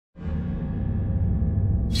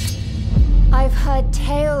I've heard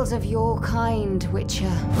tales of your kind, Witcher.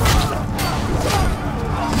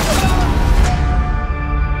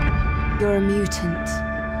 You're a mutant,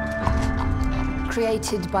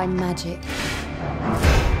 created by magic,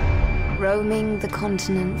 roaming the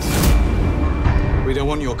continent, We don't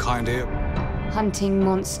want your kind here. hunting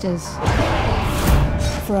monsters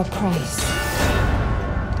for a price.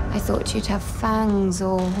 I thought you'd have fangs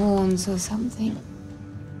or horns or something.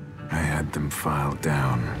 I had them filed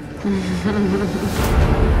down.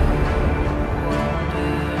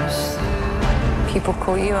 People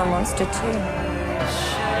call you a monster too.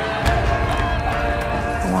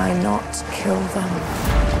 Why not kill them?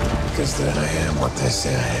 Because then I am what they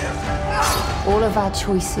say I am. All of our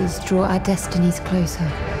choices draw our destinies closer.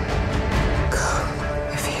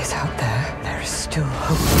 If he is out there, there is still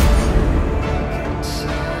hope.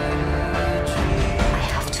 I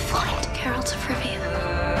have to find Geralt of Rivia.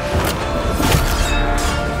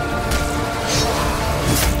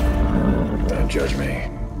 Don't judge me.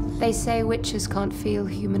 They say witches can't feel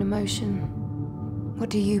human emotion. What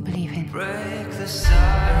do you believe in? Evil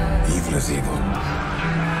is evil.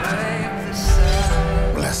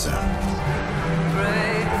 Lesser.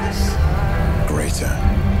 Greater.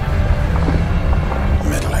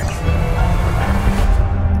 Middling.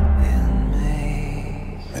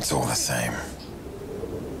 It's all the same.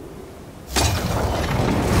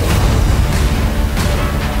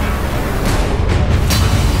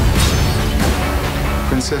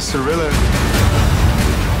 Princess Cirilla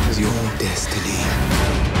is your Destiny.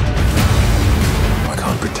 I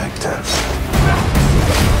can't protect her.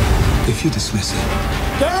 If you dismiss it,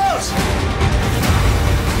 Geralt!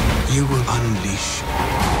 you will unleash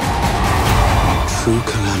true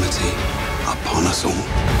calamity upon us all.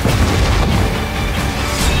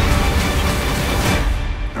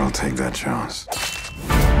 I'll take that chance.